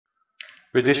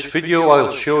With this video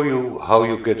I'll show you how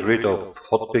you get rid of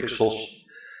hot pixels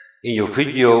in your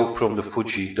video from the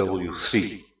Fuji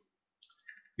W3.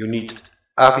 You need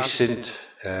Avisynth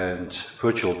and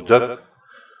Virtual Dub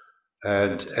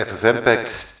and FFmpeg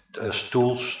as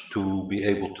tools to be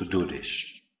able to do this.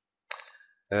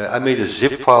 I made a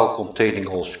zip file containing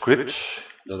all scripts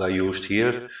that I used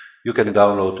here. You can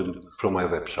download them from my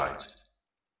website.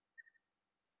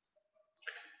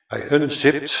 I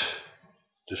unzipped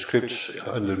the scripts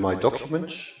under my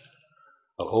documents.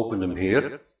 I'll open them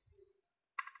here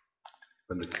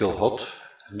under Kill Hot.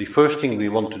 And the first thing we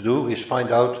want to do is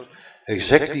find out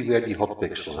exactly where the hot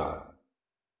pixels are.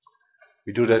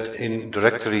 We do that in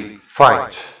directory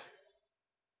Find.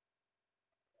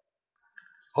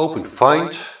 Open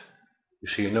Find. You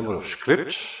see a number of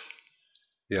scripts.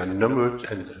 They are numbered,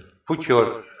 and put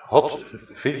your hot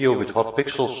video with hot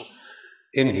pixels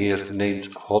in here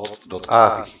named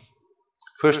hot.avi.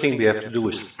 First thing we have to do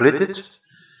is split it.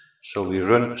 So we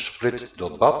run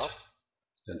split.bat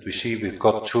and we see we've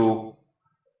got two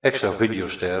extra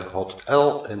videos there, hot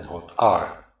L and hot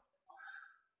R.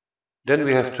 Then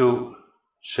we have to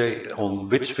say on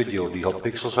which video the hot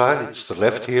pixels are. It's the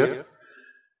left here.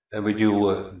 And we do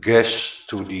a guess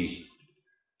to the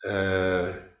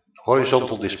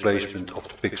horizontal displacement of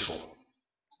the pixel.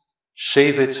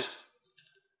 Save it.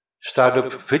 Start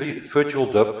up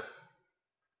Virtual Dub.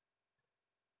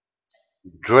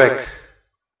 Drag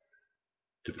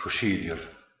the procedure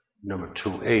number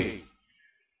 2A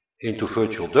into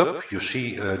Virtual Dub. You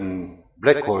see a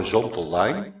black horizontal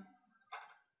line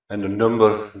and a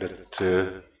number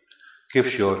that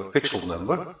gives your pixel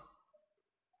number.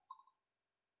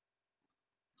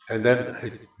 And then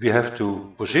we have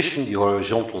to position the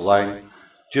horizontal line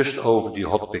just over the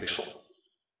hot pixel.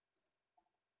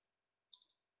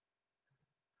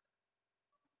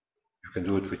 You can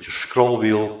do it with your scroll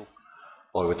wheel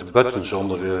or with the buttons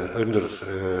under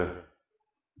the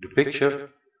picture.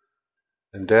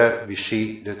 And there we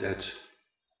see that at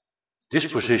this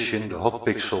position the hot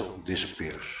pixel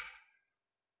disappears.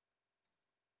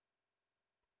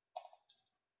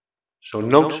 So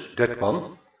note that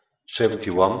one.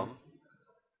 71,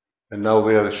 and now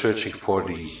we are searching for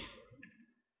the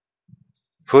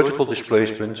vertical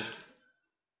displacement.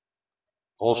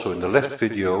 Also in the left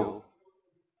video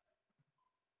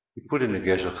we put in a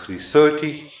guess of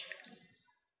 330,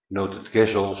 noted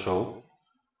guess also,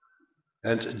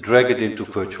 and drag it into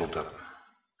Virtual Dub.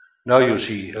 Now you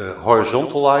see a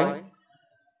horizontal line,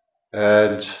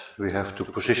 and we have to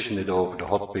position it over the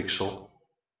hot pixel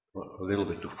a little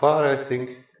bit too far, I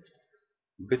think.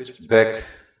 Bit back.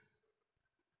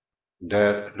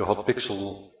 There the hot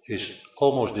pixel is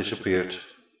almost disappeared.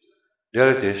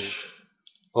 There it is,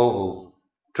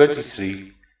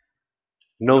 0023.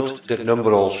 Note that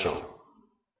number also.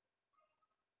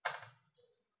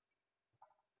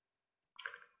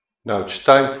 Now it's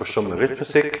time for some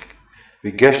arithmetic.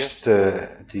 We guessed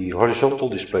the horizontal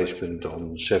displacement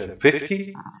on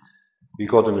 750. We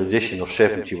got an addition of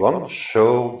 71,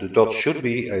 so the dot should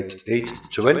be at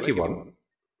 821.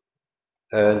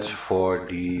 And for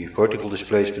the vertical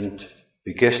displacement,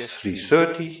 we guessed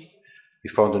 330. We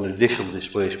found an additional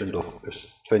displacement of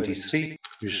 23,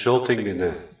 resulting in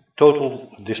a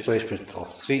total displacement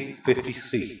of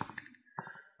 353.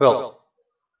 Well,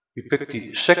 we pick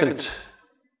the second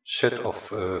set of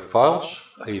files,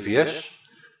 AVS,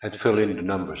 and fill in the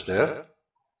numbers there.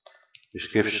 This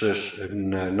gives us a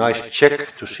nice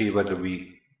check to see whether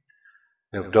we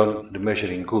have done the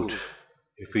measuring good.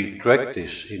 If we drag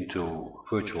this into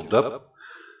Virtual Dub,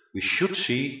 we should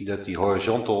see that the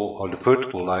horizontal or the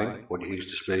vertical line for the X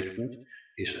displacement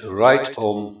is right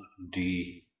on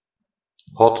the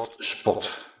hot spot.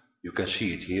 You can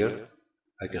see it here.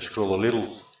 I can scroll a little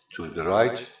to the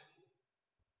right,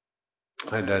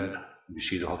 and then we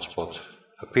see the hot spot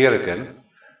appear again.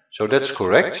 So that's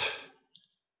correct.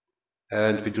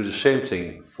 And we do the same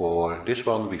thing for this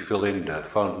one. We fill in the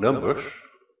found numbers,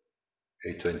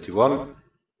 821.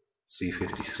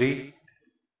 353,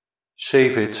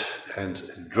 save it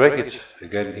and drag it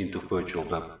again into Virtual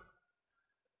Dub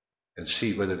and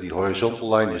see whether the horizontal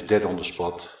line is dead on the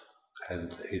spot,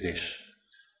 and it is.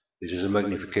 This is a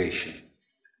magnification.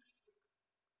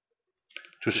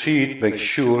 To see it, make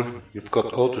sure you've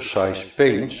got auto size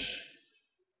panes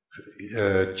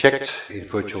checked in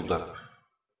Virtual Dub.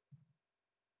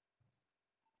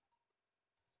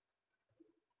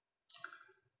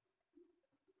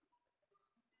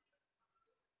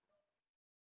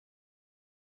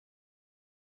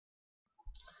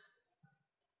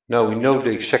 Now we know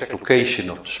the exact location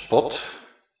of the spot.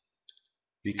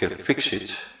 We can fix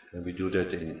it, and we do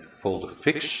that in folder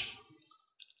fix.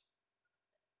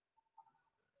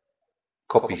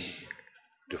 copy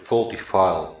the faulty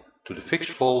file to the fix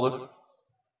folder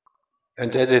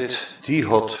and edit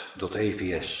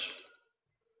dhot.avs.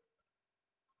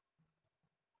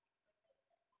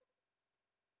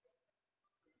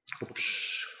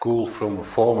 Oops, cool from a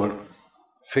former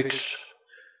fix.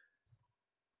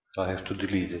 I have to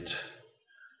delete it.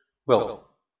 Well,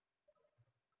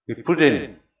 we put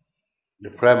in the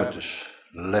parameters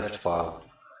left file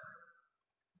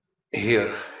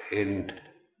here in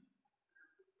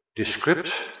this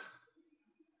script.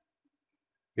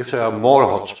 If there are more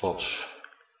hotspots,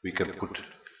 we can put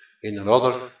in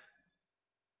another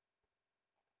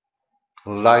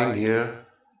line here.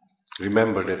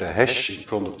 Remember that a hash in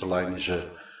front of the line is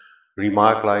a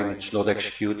remark line, it's not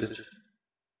executed.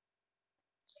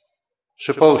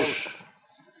 Suppose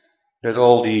that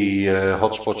all the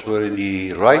hotspots were in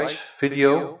the right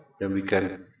video, then we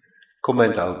can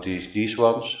comment out these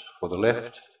ones for the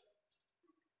left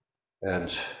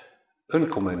and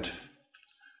uncomment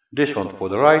this one for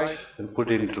the right and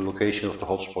put in the location of the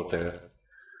hotspot there.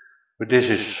 But this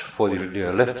is for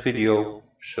the left video,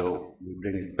 so we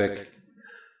bring it back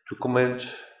to comment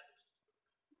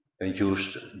and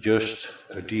use just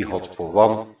a dhot for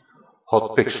one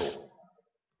hot pixel.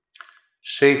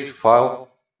 Save the file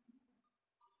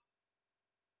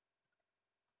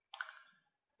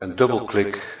and double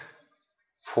click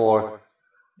for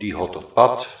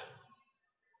dhot.pat.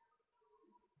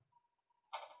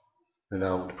 And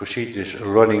now the procedure is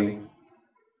running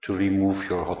to remove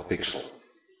your hot pixel.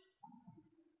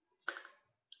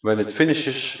 When it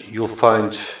finishes, you'll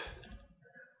find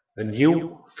a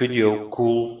new video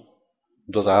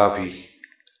cool.avi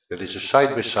that is a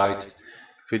side-by-side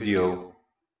video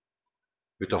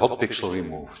with the hot pixel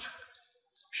removed.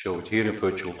 Show it here in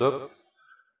Virtual Dub,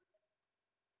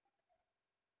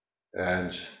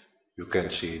 and you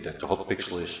can see that the hot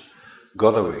pixel is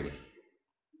gone away.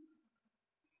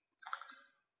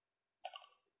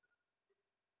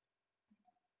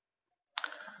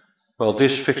 Well,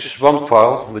 this fixes one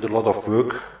file with a lot of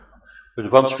work,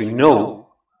 but once we know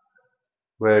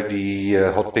where the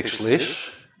hot pixel is,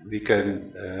 we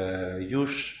can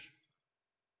use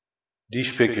these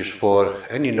figures for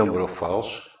any number of files,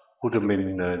 put them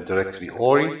in directory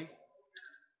ORI,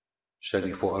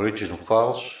 standing for original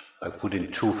files. I put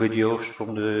in 2 videos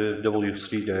from the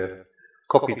W3 there,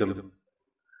 copy them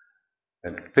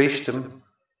and paste them.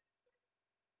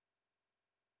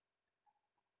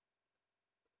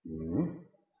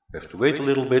 Have to wait a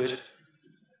little bit.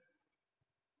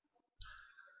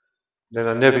 Then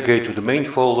I navigate to the main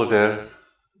folder there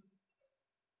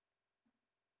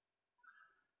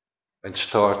and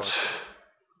start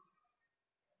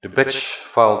the batch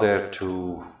file there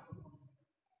to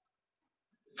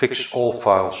fix all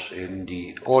files in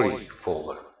the ORI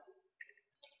folder.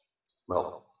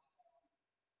 Well,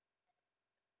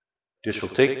 this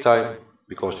will take time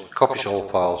because it copies all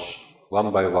files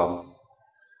one by one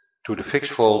to the fix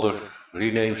folder,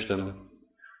 renames them,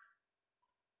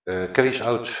 carries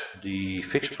out the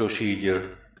fix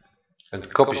procedure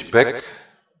and copies back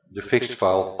the fixed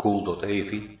file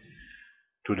cool.avi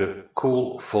to the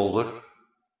cool folder.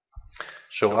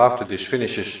 So after this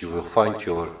finishes, you will find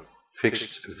your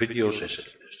fixed videos as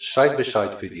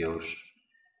side-by-side videos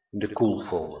in the cool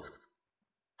folder.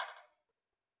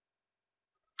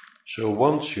 So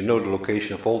once you know the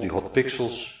location of all the hot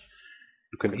pixels,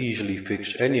 you can easily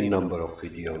fix any number of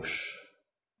videos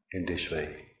in this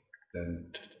way.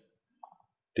 And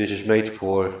this is made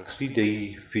for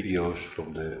 3D videos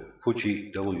from the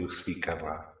Fuji W3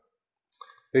 camera.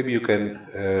 Maybe you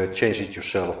can change it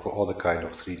yourself for other kind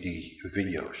of 3D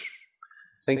videos.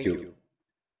 Thank you.